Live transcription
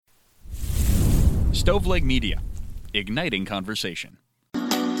Stoveleg Media, igniting conversation.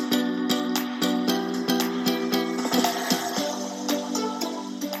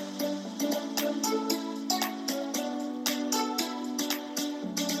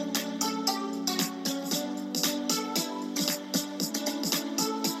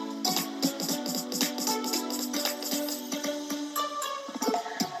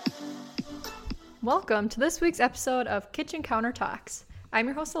 Welcome to this week's episode of Kitchen Counter Talks. I'm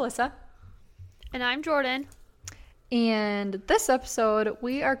your host, Alyssa. And I'm Jordan. And this episode,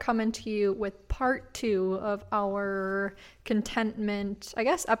 we are coming to you with part 2 of our contentment,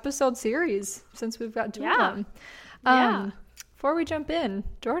 episode series, since we've got 2 of them. Before we jump in,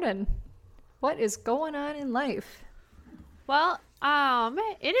 Jordan, what is going on in life? Well,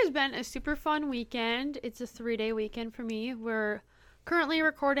 it has been a super fun weekend. It's a 3-day weekend for me. We're currently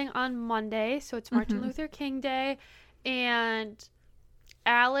recording on Monday, so it's Martin Luther King Day, and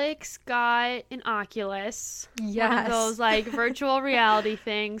Alex got an Oculus. Yes. One of those, virtual reality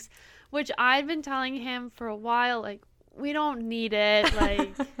things, which I've been telling him for a while, we don't need it,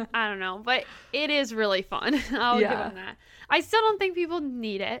 I don't know, but it is really fun. I'll give him that. I still don't think people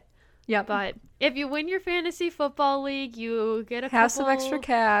need it. Yeah. But if you win your fantasy football league, you get have some extra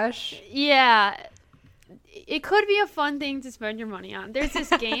cash. Yeah. It could be a fun thing to spend your money on. There's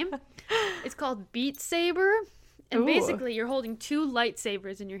this game. It's called Beat Saber. And basically, you're holding 2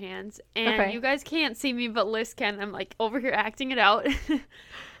 lightsabers in your hands. And you guys can't see me, but Liz can. I'm, over here acting it out.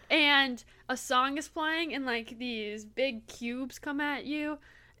 And a song is playing, and, these big cubes come at you.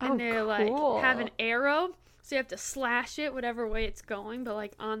 And they're, have an arrow. So you have to slash it whatever way it's going,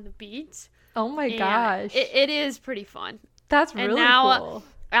 but, on the beat. Oh, my gosh. It is pretty fun. That's really cool.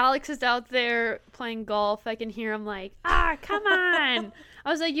 Alex is out there playing golf. I can hear him come on. I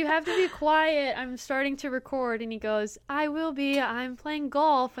was like, you have to be quiet. I'm starting to record. And he goes, I will be. I'm playing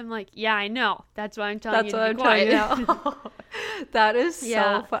golf. I'm like, yeah, I know. That's why I'm telling you to be quiet. That is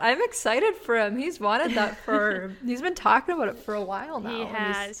so fun. I'm excited for him. He's wanted that he's been talking about it for a while now.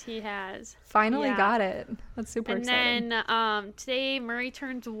 He has. Finally got it. That's super exciting. And then today Murray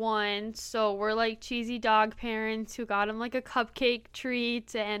turns 1. So we're cheesy dog parents who got him a cupcake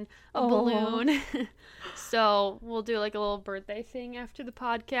treat and a balloon. So we'll do a little birthday thing after the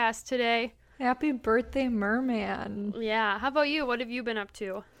podcast today. Happy birthday, Merman. Yeah. How about you? What have you been up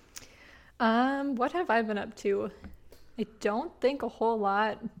to? What have I been up to? I don't think a whole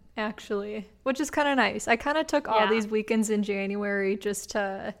lot, actually, which is kind of nice. I kind of took all these weekends in January just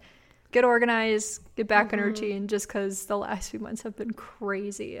to get organized, get back in routine, just because the last few months have been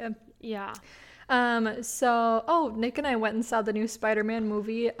crazy. Yeah. So Nick and I went and saw the new Spider-Man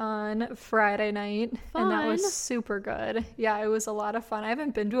movie on Friday night. Fun. And that was super good. Yeah, it was a lot of fun. I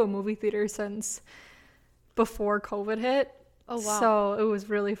haven't been to a movie theater since before COVID hit. Oh, wow. So it was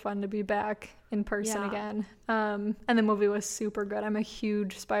really fun to be back in person again. And the movie was super good. I'm a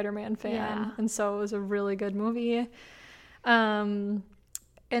huge Spider-Man fan. And so it was a really good movie. And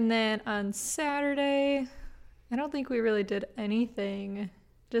then on Saturday, I don't think we really did anything.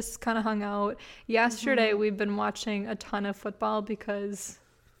 Just kind of hung out. Yesterday, we've been watching a ton of football because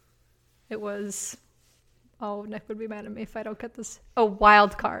it was... Oh, Nick would be mad at me if I don't get this. Oh,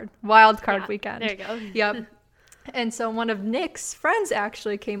 wild card weekend. There you go. Yep. And so one of Nick's friends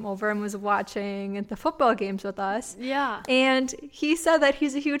actually came over and was watching the football games with us. Yeah. And he said that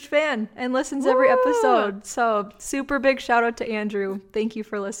he's a huge fan and listens every episode. So super big shout out to Andrew. Thank you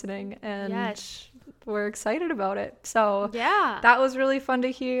for listening. And we're excited about it. So that was really fun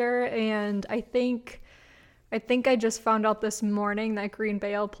to hear. And I think I just found out this morning that Green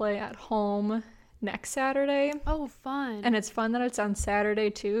Bay will play at home next Saturday. Oh, fun. And it's fun that it's on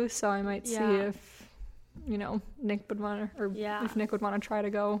Saturday too. So I might see if Nick would want to, or if Nick would want to try to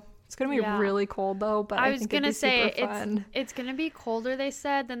go. It's going to be really cold though, but I was going to say it's going to be colder, they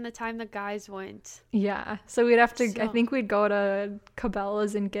said, than the time the guys went. Yeah. So we'd have to, I think we'd go to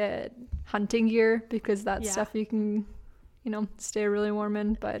Cabela's and get hunting gear because that's stuff you can, stay really warm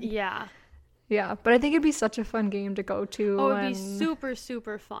in, but yeah, but I think it'd be such a fun game to go to. Oh, it'd be super,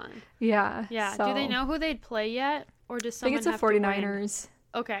 super fun. Yeah. Yeah. So, do they know who they'd play yet? Or just someone I think it's the 49ers.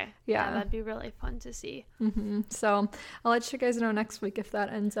 Okay. Yeah, that'd be really fun to see. So I'll let you guys know next week if that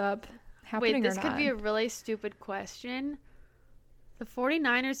ends up happening or not. Wait, this could be a really stupid question. The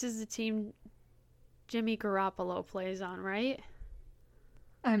 49ers is the team Jimmy Garoppolo plays on, right?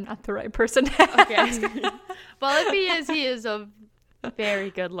 I'm not the right person to ask. Okay. Well, if he is a very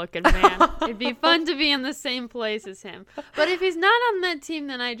good looking man. It'd be fun to be in the same place as him. But if he's not on that team,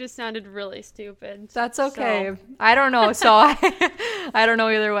 then I just sounded really stupid. That's okay. So. I don't know. So I don't know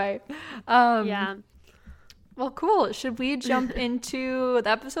either way. Yeah. Well, cool. Should we jump into the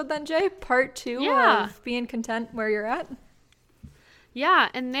episode then, Jay? Part 2 of being content where you're at? Yeah,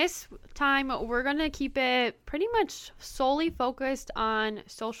 and this time we're going to keep it pretty much solely focused on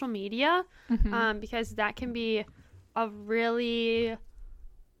social media, because that can be a really,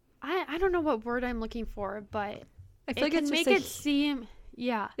 I don't know what word I'm looking for, but I feel like it can make it seem,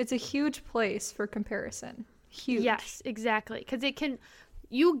 it's a huge place for comparison. Huge. Yes, exactly, because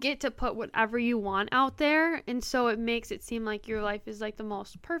you get to put whatever you want out there, and so it makes it seem like your life is like the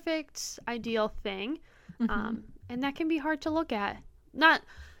most perfect, ideal thing, and that can be hard to look at. Not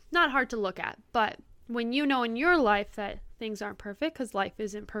hard to look at, but when you know in your life that things aren't perfect, because life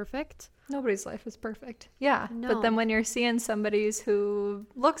isn't perfect. Nobody's life is perfect. Yeah. No. But then when you're seeing somebody's who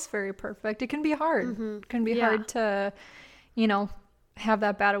looks very perfect, it can be hard. It can be hard to, have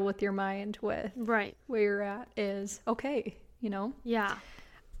that battle with your mind with right where you're at is okay, Yeah.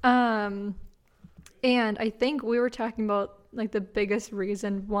 And I think we were talking about like the biggest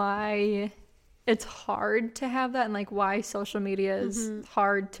reason why it's hard to have that, and like why social media is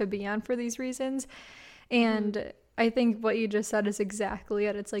hard to be on for these reasons. And I think what you just said is exactly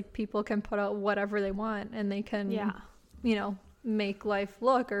it. It's like people can put out whatever they want and they can, make life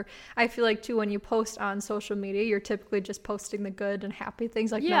look, or I feel like too, when you post on social media, you're typically just posting the good and happy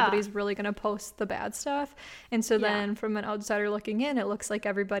things. Like nobody's really going to post the bad stuff. And so then from an outsider looking in, it looks like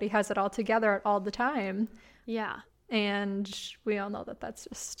everybody has it all together all the time. Yeah. And we all know that that's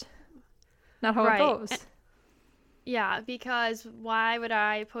just not how it goes. Yeah, because why would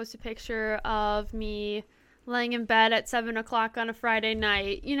I post a picture of me laying in bed at 7 o'clock on a Friday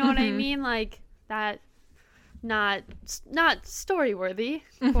night? You know what I mean? Like that, not story worthy,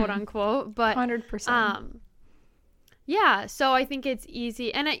 quote unquote, but 100%. Yeah. So I think it's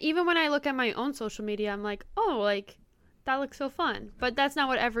easy. And even when I look at my own social media, I'm like, oh, like that looks so fun. But that's not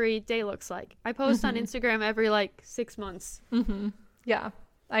what every day looks like. I post on Instagram every like 6 months. Yeah.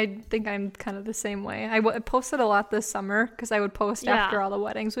 I think I'm kind of the same way. I posted a lot this summer because I would post after all the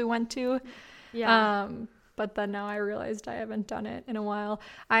weddings we went to. Yeah. But then now I realized I haven't done it in a while.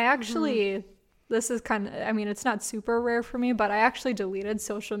 I actually, this is kind of, I mean, it's not super rare for me, but I actually deleted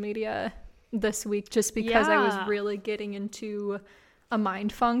social media this week just because I was really getting into a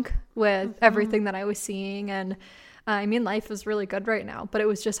mind funk with everything that I was seeing. And I mean, life is really good right now, but it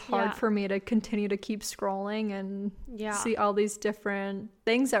was just hard for me to continue to keep scrolling and see all these different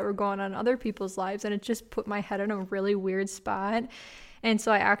things that were going on in other people's lives. And it just put my head in a really weird spot. And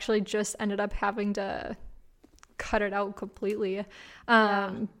so I actually just ended up having to cut it out completely.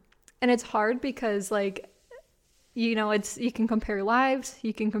 And it's hard because like, you can compare lives,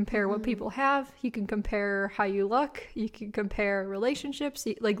 you can compare what people have, you can compare how you look, you can compare relationships,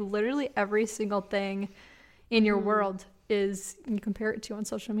 like literally every single thing in your world is you compare it to on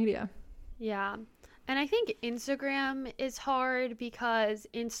social media. Yeah. And I think Instagram is hard because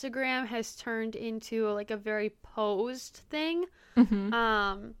Instagram has turned into like a very posed thing.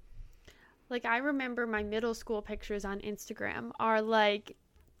 Like I remember my middle school pictures on Instagram are like,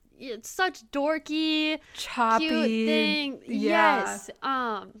 it's such dorky, choppy cute thing. Yes.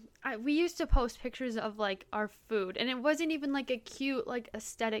 We used to post pictures of like our food, and it wasn't even like a cute like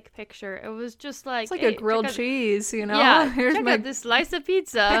aesthetic picture. It was just like it's like a grilled cheese, Yeah, here's out this slice of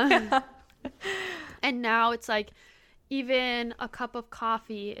pizza. And now it's like even a cup of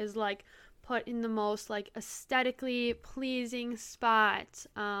coffee is like put in the most like aesthetically pleasing spot,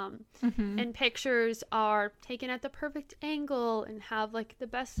 and pictures are taken at the perfect angle and have like the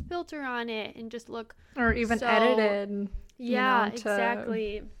best filter on it and just look or even edited. Yeah,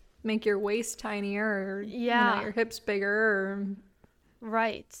 exactly. Make your waist tinier or your hips bigger.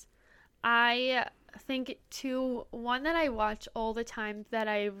 Right. I think too, one that I watch all the time that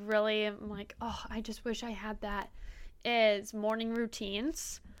I really am like, oh, I just wish I had that, is morning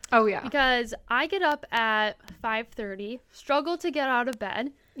routines. Oh yeah. Because I get up at 5:30, struggle to get out of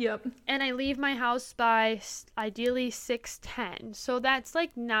bed. Yep. And I leave my house by ideally 6:10. So that's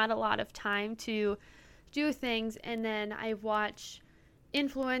like not a lot of time to do things. And then I watch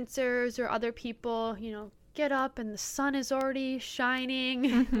influencers or other people, get up and the sun is already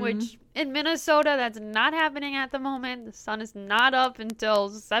shining, which in Minnesota, that's not happening at the moment. The sun is not up until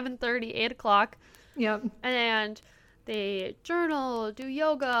 7:30, 8 o'clock. Yep. And they journal, do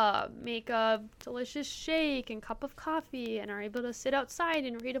yoga, make a delicious shake and cup of coffee, and are able to sit outside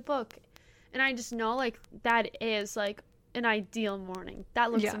and read a book. And I just know like that is like an ideal morning.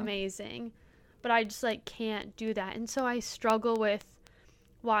 That looks amazing. But I just like can't do that. And so I struggle with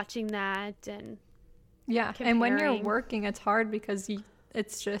watching that and comparing. And when you're working, it's hard because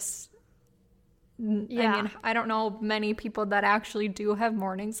it's just Yeah. I mean, I don't know many people that actually do have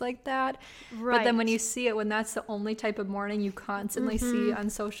mornings like that. Right. But then when you see it, when that's the only type of morning you constantly see on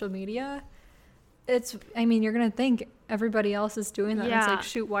social media, you're going to think everybody else is doing that. Yeah. It's like,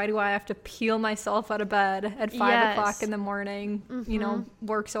 shoot, why do I have to peel myself out of bed at 5 o'clock in the morning,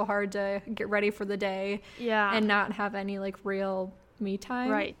 work so hard to get ready for the day and not have any like real me time?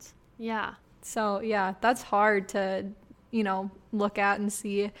 Right. Yeah. So, yeah, that's hard to, look at and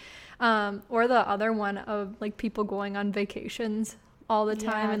see. Or the other one of like people going on vacations all the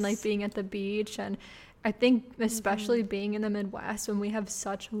time and like being at the beach. And I think especially being in the Midwest when we have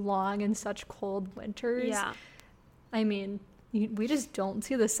such long and such cold winters, I mean, we just don't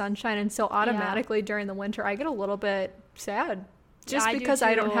see the sunshine. And so automatically during the winter, I get a little bit sad just because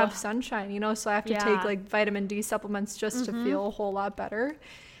I don't have sunshine, so I have to take like vitamin D supplements just to feel a whole lot better.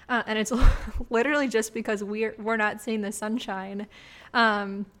 And it's literally just because we're not seeing the sunshine.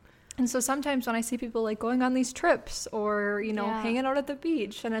 And so sometimes when I see people like going on these trips or, hanging out at the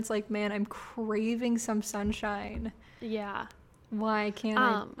beach, and it's like, man, I'm craving some sunshine. Yeah. Why can't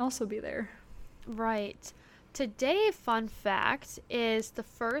I also be there? Right. Today, fun fact, is the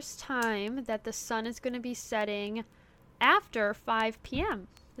first time that the sun is going to be setting after 5 p.m.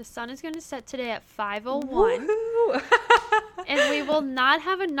 The sun is going to set today at 5:01. And we will not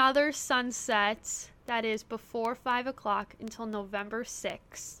have another sunset that is before 5 o'clock until November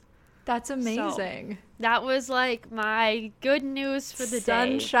 6th. That's amazing. So that was like my good news for the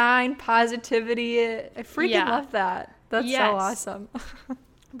day. Sunshine, positivity. I freaking love that. That's so awesome.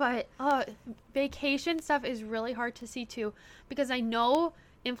 But vacation stuff is really hard to see too, because I know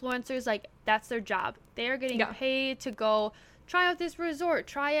influencers, like, that's their job. They are getting paid to go try out this resort,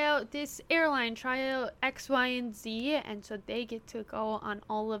 try out this airline, try out X, Y, and Z. And so they get to go on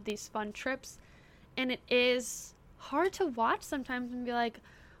all of these fun trips. And it is hard to watch sometimes and be like,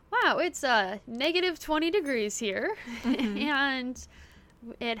 wow, it's negative 20 degrees here. And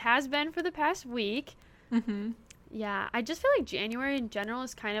it has been for the past week. Yeah, I just feel like January in general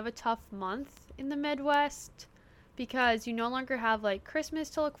is kind of a tough month in the Midwest because you no longer have like Christmas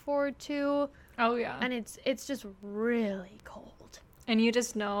to look forward to. Oh yeah. And it's just really cold. And you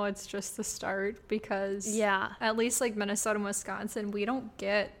just know it's just the start because at least like Minnesota and Wisconsin, we don't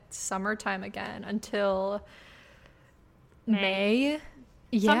get summertime again until May.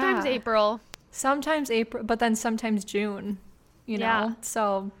 Yeah. Sometimes April, but then sometimes June,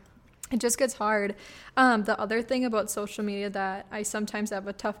 So it just gets hard. The other thing about social media that I sometimes have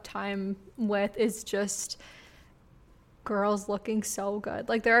a tough time with is just girls looking so good.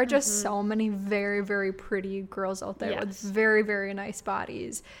 Like there are just so many very, very pretty girls out there with very, very nice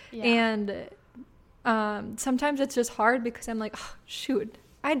bodies. And sometimes it's just hard because I'm like, oh, shoot,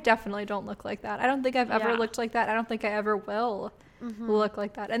 I definitely don't look like that. I don't think I've ever looked like that. I don't think I ever will look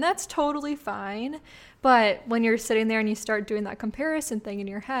like that. And that's totally fine. But when you're sitting there and you start doing that comparison thing in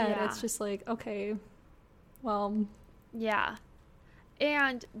your head, it's just like, okay, well. Yeah.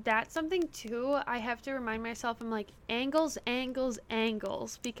 And that's something too, I have to remind myself, I'm like, angles.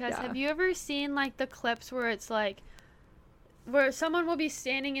 Because have you ever seen like the clips where it's like, where someone will be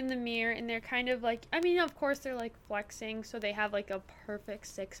standing in the mirror and they're kind of like, I mean, of course they're like flexing, so they have like a perfect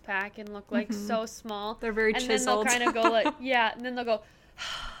six pack and look like so small. They're very chiseled. And then they'll kind of go like, and then they'll go,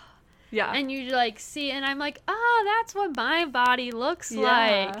 and you like see, and I'm like, oh, that's what my body looks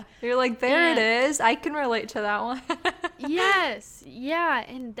like. You're like, there it is. I can relate to that one. Yes. Yeah.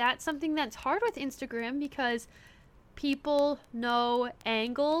 And that's something that's hard with Instagram because people know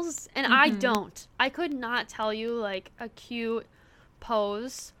angles and I don't. I could not tell you like a cute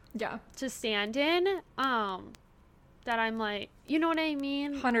pose to stand in that I'm like, you know what I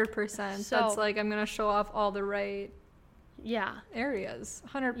mean? 100%. So, that's like, I'm going to show off all the right areas.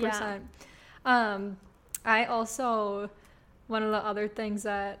 100%. I also, one of the other things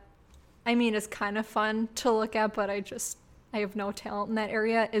that I mean is kind of fun to look at, but I have no talent in that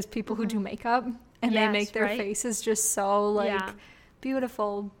area, is people who do makeup. And they make their faces just so, like,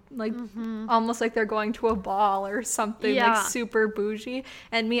 beautiful, like, almost like they're going to a ball or something, like, super bougie.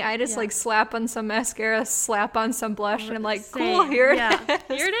 And me, I just, like, slap on some mascara, slap on some blush, and I'm like, cool, here it is.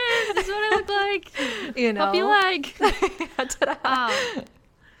 Here it is. This is what I look like. Hope you like.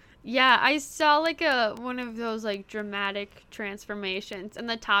 I saw, like, one of those, like, dramatic transformations, and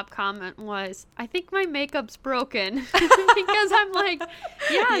the top comment was, I think my makeup's broken. Because I'm like,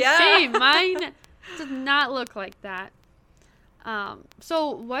 same. Mine does not look like that.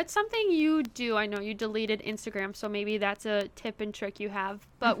 So what's something you do? I know you deleted Instagram, so maybe that's a tip and trick you have.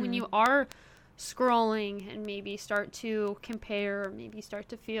 But when you are scrolling and maybe start to compare, or maybe start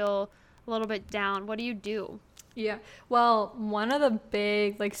to feel a little bit down, what do you do? Yeah. Well, one of the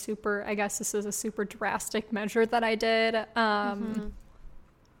big, like, super, I guess this is a super drastic measure that I did.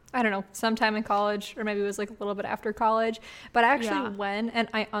 I don't know, sometime in college, or maybe it was like a little bit after college, but I actually went and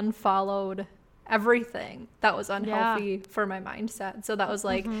I unfollowed everything that was unhealthy for my mindset. So that was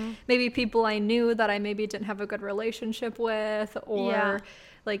like maybe people I knew that I maybe didn't have a good relationship with, or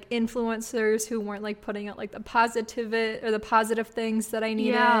like influencers who weren't like putting out like the positive things that I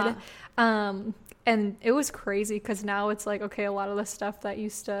needed. And it was crazy because now it's like, okay, a lot of the stuff that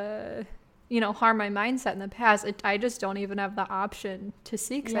used to, you know, harm my mindset in the past, I just don't even have the option to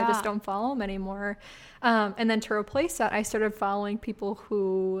see because I just don't follow them anymore. And then to replace that, I started following people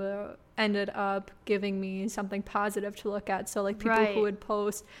who ended up giving me something positive to look at. So like people who would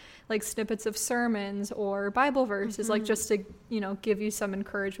post like snippets of sermons or Bible verses, like just to, you know, give you some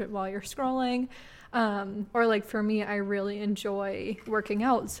encouragement while you're scrolling. Or like for me, I really enjoy working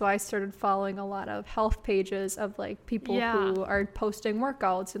out. So I started following a lot of health pages of like people who are posting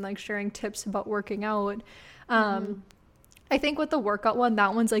workouts and like sharing tips about working out. I think with the workout one,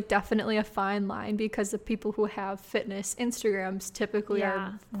 that one's like definitely a fine line because the people who have fitness Instagrams typically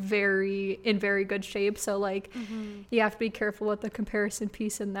are in very good shape. So like you have to be careful with the comparison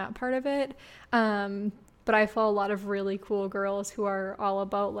piece in that part of it. But I follow a lot of really cool girls who are all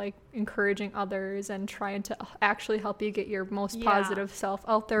about like encouraging others and trying to actually help you get your most positive self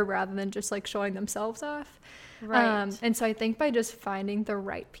out there rather than just like showing themselves off. And so I think by just finding the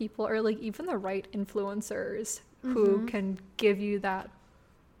right people or like even the right influencers who can give you that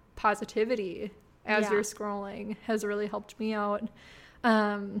positivity as you're scrolling has really helped me out.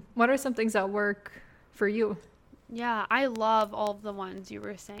 What are some things that work for you? Yeah, I love all of the ones you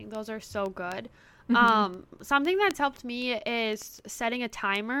were saying. Those are so good. Something that's helped me is setting a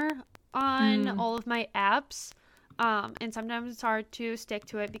timer on all of my apps. And sometimes it's hard to stick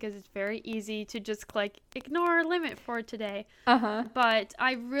to it because it's very easy to just click ignore limit for today. But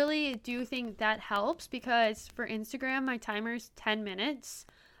I really do think that helps because for Instagram, my timer is 10 minutes.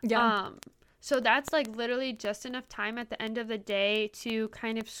 So that's like literally just enough time at the end of the day to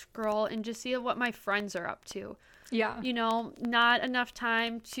kind of scroll and just see what my friends are up to. You know, not enough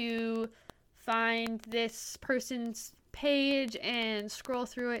time to find this person's page and scroll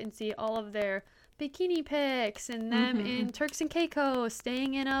through it and see all of their bikini pics and them in Turks and Caicos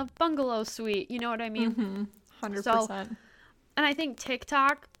staying in a bungalow suite. You know what I mean? 100%. So, and I think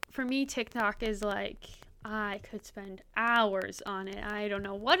TikTok, for me, TikTok is like, I could spend hours on it. I don't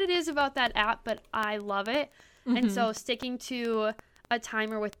know what it is about that app, but I love it. And so sticking to a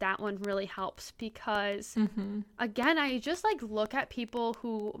timer with that one really helps because again, I just like look at people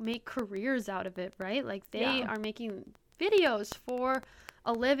who make careers out of it, right? Like they are making videos for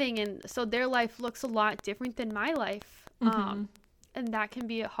a living, and so their life looks a lot different than my life. And that can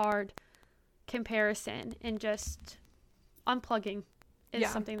be a hard comparison, and just unplugging is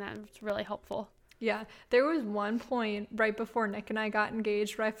something that's really helpful. Yeah, there was one point right before Nick and I got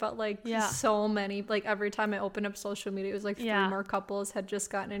engaged where I felt like so many, like every time I opened up social media, it was like 3 more couples had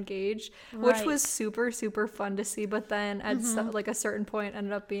just gotten engaged, which was super, super fun to see. But then at like a certain point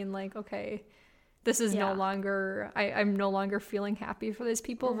ended up being like, okay, this is no longer, I'm no longer feeling happy for these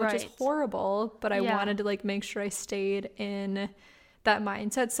people, which is horrible. But I wanted to like make sure I stayed in that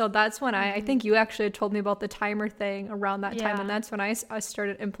mindset. So that's when I think you actually had told me about the timer thing around that time. And that's when I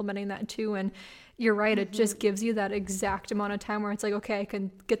started implementing that too. And you're right. It just gives you that exact amount of time where it's like, okay, I can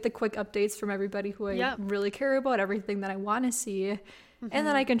get the quick updates from everybody who I really care about, everything that I want to see. And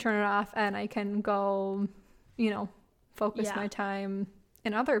then I can turn it off and I can go, you know, focus my time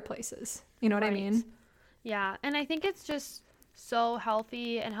in other places. You know what I mean? Yeah. And I think it's just so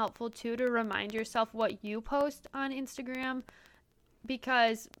healthy and helpful too to remind yourself what you post on Instagram,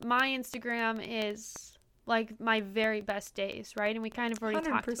 because my Instagram is like my very best days, right? And we kind of already 100%.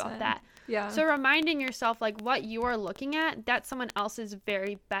 Talked about that. Yeah. So reminding yourself like what you are looking at, that's someone else's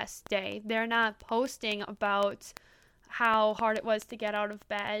very best day. They're not posting about how hard it was to get out of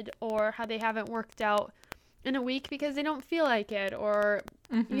bed or how they haven't worked out in a week because they don't feel like it, or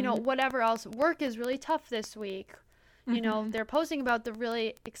you know, whatever else. Work is really tough this week. You know, they're posting about the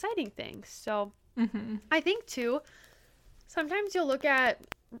really exciting things. So I think too, sometimes you'll look at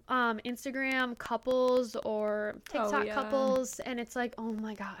Instagram couples or TikTok couples and it's like, oh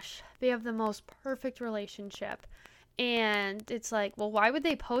my gosh, they have the most perfect relationship. And it's like, well, why would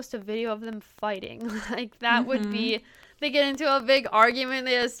they post a video of them fighting? Like that would be, they get into a big argument,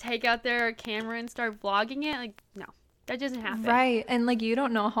 they just take out their camera and start vlogging it. Like, no, that doesn't happen. Right. And like, you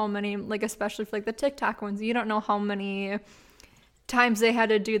don't know how many, like, especially for like the TikTok ones, you don't know how many times they had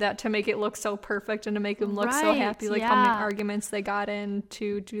to do that to make it look so perfect and to make them look so happy, like how many arguments they got in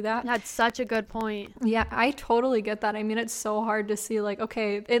to do that. That's such a good point. Yeah, I totally get that. I mean, it's so hard to see, like,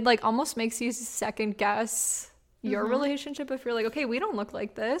 okay, it like almost makes you second guess your relationship if you're like, okay, we don't look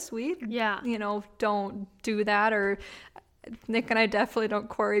like this, we don't do that, or Nick and I definitely don't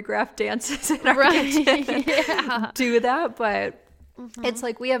choreograph dances in our kitchen do that, but it's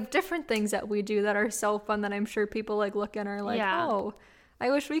like we have different things that we do that are so fun that I'm sure people like look and are like, oh,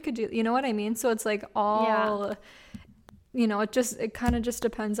 I wish we could do, you know what I mean? So it's like all it kind of just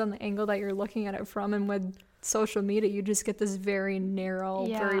depends on the angle that you're looking at it from. And with social media, you just get this very narrow,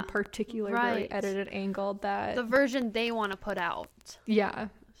 very particular, very edited angle, that the version they want to put out.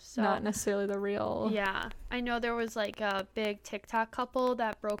 So, not necessarily the real. Yeah. I know there was like a big TikTok couple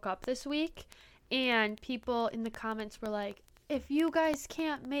that broke up this week, and people in the comments were like, if you guys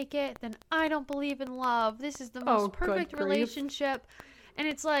can't make it, then I don't believe in love. This is the most perfect relationship. And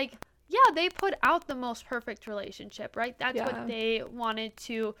it's like, yeah, they put out the most perfect relationship, right? That's what they wanted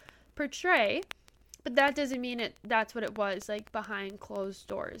to portray. But that doesn't mean that's what it was, like, behind closed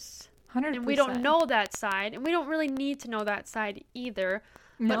doors. 100%. And we don't know that side, and we don't really need to know that side either.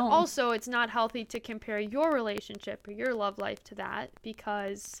 No. But also, it's not healthy to compare your relationship or your love life to that,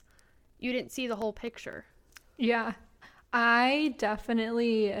 because you didn't see the whole picture. Yeah. I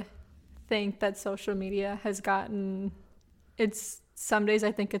definitely think that social media has gotten, some days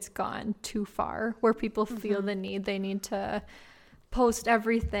I think it's gone too far, where people feel they need to post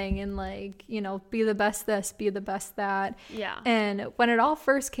everything and, like, be the best this, be the best that. Yeah. And when it all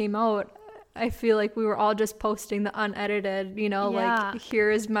first came out, I feel like we were all just posting the unedited, like,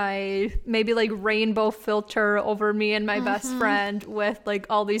 here is my maybe like rainbow filter over me and my best friend with like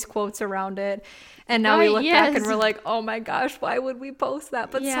all these quotes around it. And now we look back and we're like, oh my gosh, why would we post that?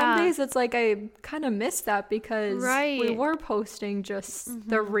 But some days it's like I kind of miss that, because we were posting just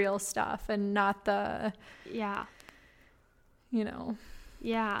the real stuff and not the,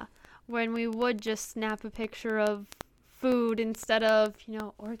 when we would just snap a picture of food instead of,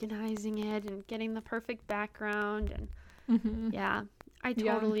 organizing it and getting the perfect background. And I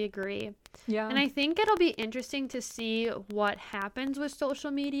totally agree. Yeah. And I think it'll be interesting to see what happens with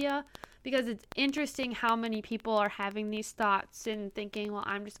social media, because it's interesting how many people are having these thoughts and thinking, well,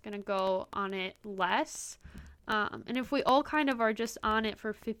 I'm just going to go on it less. And if we all kind of are just on it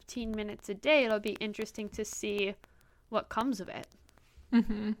for 15 minutes a day, it'll be interesting to see what comes of it.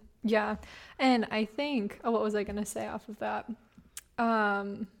 Yeah. And I think, what was I going to say off of that?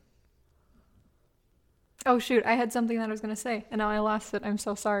 Oh, shoot. I had something that I was going to say, and now I lost it. I'm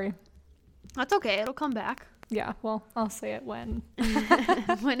so sorry. That's okay. It'll come back. Yeah. Well, I'll say it when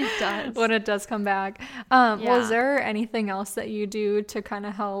when it does. When it does come back. Was there anything else that you do to kind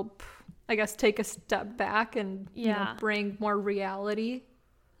of help, I guess, take a step back and bring more reality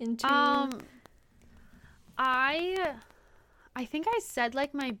into? I think I said,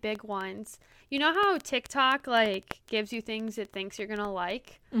 like, my big ones. You know how TikTok, like, gives you things it thinks you're gonna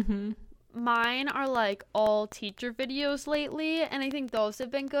like? Mine are, like, all teacher videos lately, and I think those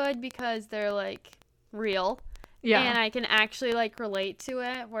have been good because they're, like, real. Yeah. And I can actually, like, relate to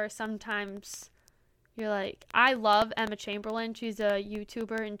it, where sometimes you're like, I love Emma Chamberlain. She's a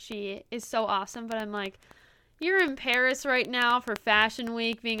YouTuber, and she is so awesome, but I'm like, you're in Paris right now for Fashion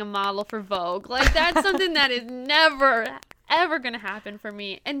Week being a model for Vogue. Like, that's something that is never, ever going to happen for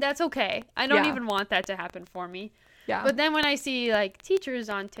me. And that's okay. I don't even want that to happen for me. Yeah. But then when I see, like, teachers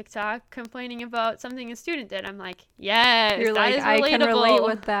on TikTok complaining about something a student did, I'm like, yes, you're that like, is relatable. I can relate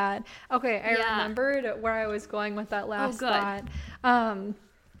with that. Okay, I remembered where I was going with that last thought.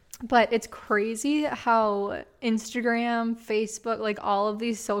 But it's crazy how Instagram, Facebook, like all of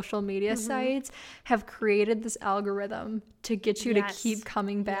these social media sites have created this algorithm to get you to keep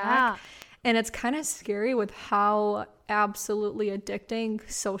coming back. Yeah. And it's kind of scary with how absolutely addicting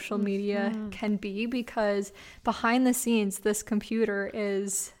social media can be, because behind the scenes, this computer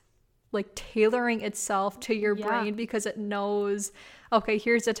is like tailoring itself to your brain, because it knows, okay,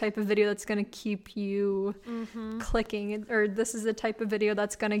 here's the type of video that's going to keep you clicking, or this is the type of video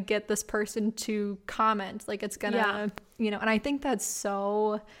that's going to get this person to comment. Like, it's going to, and I think that's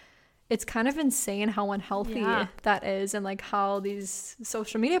so, it's kind of insane how unhealthy that is, and like how these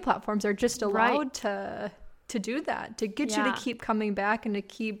social media platforms are just allowed to do that, to get you to keep coming back and to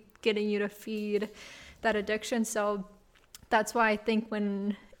keep getting you to feed that addiction. So that's why I think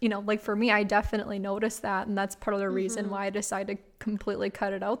when, like for me, I definitely noticed that, and that's part of the reason why I decided to completely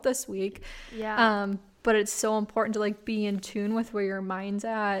cut it out this week. Yeah. But it's so important to like be in tune with where your mind's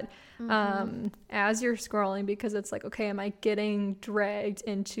at as you're scrolling, because it's like, okay, am I getting dragged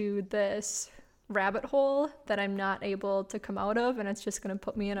into this rabbit hole that I'm not able to come out of, and it's just going to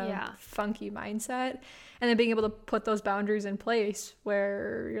put me in a funky mindset. And then being able to put those boundaries in place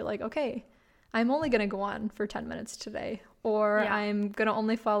where you're like, okay, I'm only going to go on for 10 minutes today, or I'm going to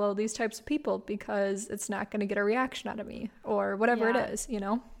only follow these types of people because it's not going to get a reaction out of me, or whatever it is, you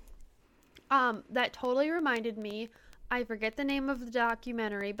know? That totally reminded me, I forget the name of the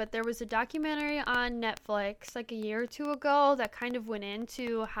documentary, but there was a documentary on Netflix like a year or two ago that kind of went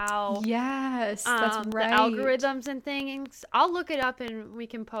into how that's right, the algorithms and things. I'll look it up and we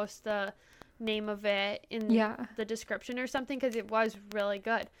can post the name of it in the description or something, because it was really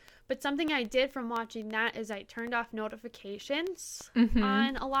good. But something I did from watching that is I turned off notifications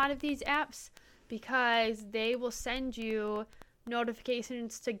on a lot of these apps, because they will send you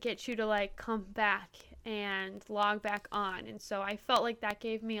notifications to get you to like come back and log back on. And so I felt like that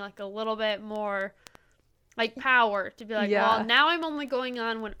gave me like a little bit more like power to be like, well, now I'm only going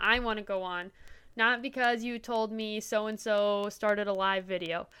on when I want to go on, not because you told me so and so started a live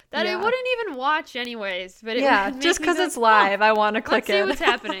video that I wouldn't even watch anyways, but just because it's live, I want to click it. Let's see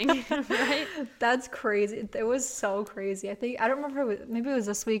what's happening. Right? That's crazy. It was so crazy. I don't remember, maybe it was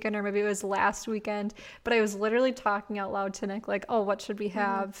this weekend or maybe it was last weekend, but I was literally talking out loud to Nick like, oh, what should we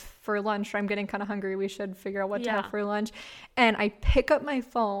have for lunch? I'm getting kind of hungry. We should figure out what to have for lunch. And I pick up my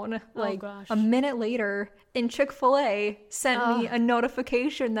phone like a minute later, and Chick-fil-A sent me a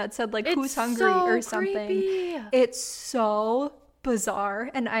notification that said like, who's hungry or something. Creepy. It's so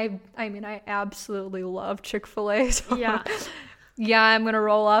bizarre. And I mean, I absolutely love Chick-fil-A. So I'm going to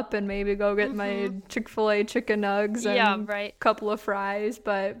roll up and maybe go get my Chick-fil-A chicken nugs and a couple of fries.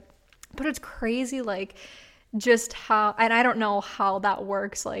 But it's crazy, like, just how, and I don't know how that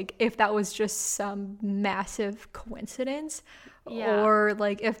works, like, if that was just some massive coincidence or,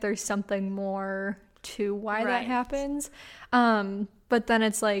 like, if there's something more to why that happens. But then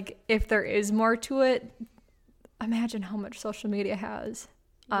it's like, if there is more to it, imagine how much social media has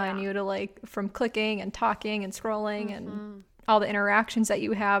on you to like, from clicking and talking and scrolling and all the interactions that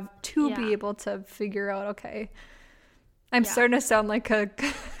you have to be able to figure out, okay, I'm starting to sound like a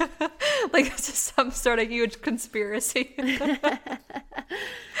like it's just some sort of huge conspiracy. No,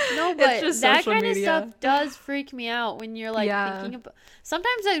 but that kind of stuff does freak me out when you're like thinking about.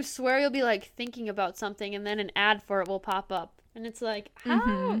 Sometimes I swear you'll be like thinking about something and then an ad for it will pop up. And it's like,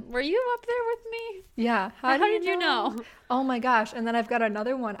 how? Were you up there with me? Yeah. How did you know? Oh my gosh. And then I've got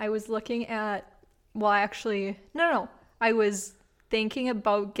another one. I was looking at, well, actually, no. I was thinking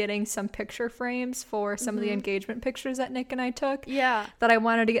about getting some picture frames for some of the engagement pictures that Nick and I took. Yeah. That I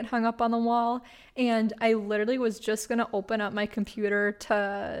wanted to get hung up on the wall. And I literally was just going to open up my computer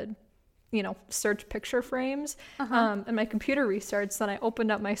to, search picture frames. And my computer restarts. Then I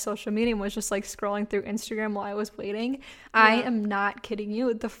opened up my social media and was just like scrolling through Instagram while I was waiting. I am not kidding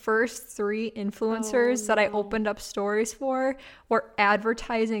you. The first 3 influencers that I opened up stories for were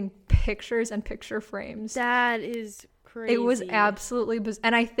advertising pictures and picture frames. That is crazy. It was absolutely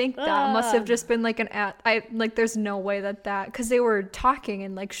and I think that must have just been like an ad. There's no way that because they were talking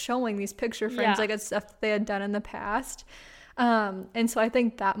and like showing these picture frames like it's stuff they had done in the past. And so I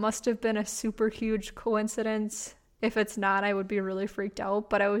think that must have been a super huge coincidence. If it's not, I would be really freaked out.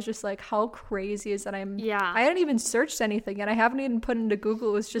 But I was just like, how crazy is that I hadn't even searched anything and I haven't even put into Google.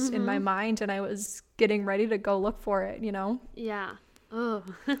 It was just in my mind and I was getting ready to go look for it, Yeah. Oh.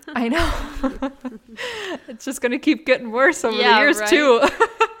 I know. It's just going to keep getting worse over the years too.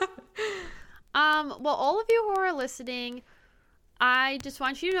 Well, all of you who are listening, I just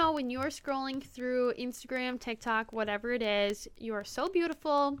want you to know, when you're scrolling through Instagram, TikTok, whatever it is, you are so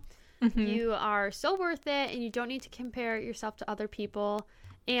beautiful. You are so worth it, and you don't need to compare yourself to other people.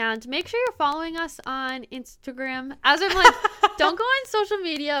 And make sure you're following us on Instagram. As I'm like, don't go on social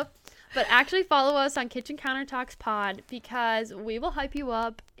media, but actually follow us on Kitchen Counter Talks Pod, because we will hype you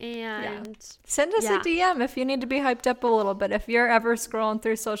up and send us a DM if you need to be hyped up a little bit. If you're ever scrolling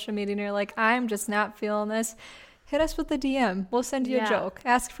through social media and you're like, I'm just not feeling this, hit us with a DM. We'll send you a joke.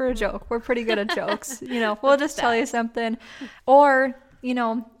 Ask for a joke. We're pretty good at jokes. We'll just tell you something. Or,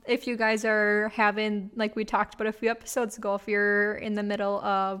 if you guys are having, like we talked about a few episodes ago, if you're in the middle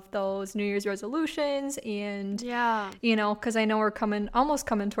of those New Year's resolutions and, because I know we're almost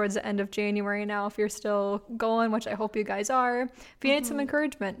coming towards the end of January now, if you're still going, which I hope you guys are, if you need some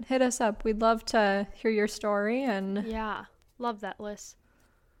encouragement, hit us up. We'd love to hear your story. And love that, Liz.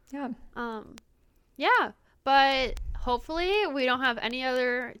 Yeah. But hopefully we don't have any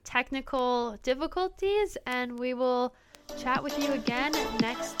other technical difficulties, and we will chat with you again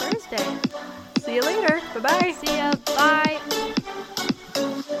next Thursday. See you later. Bye-bye. See ya. Bye.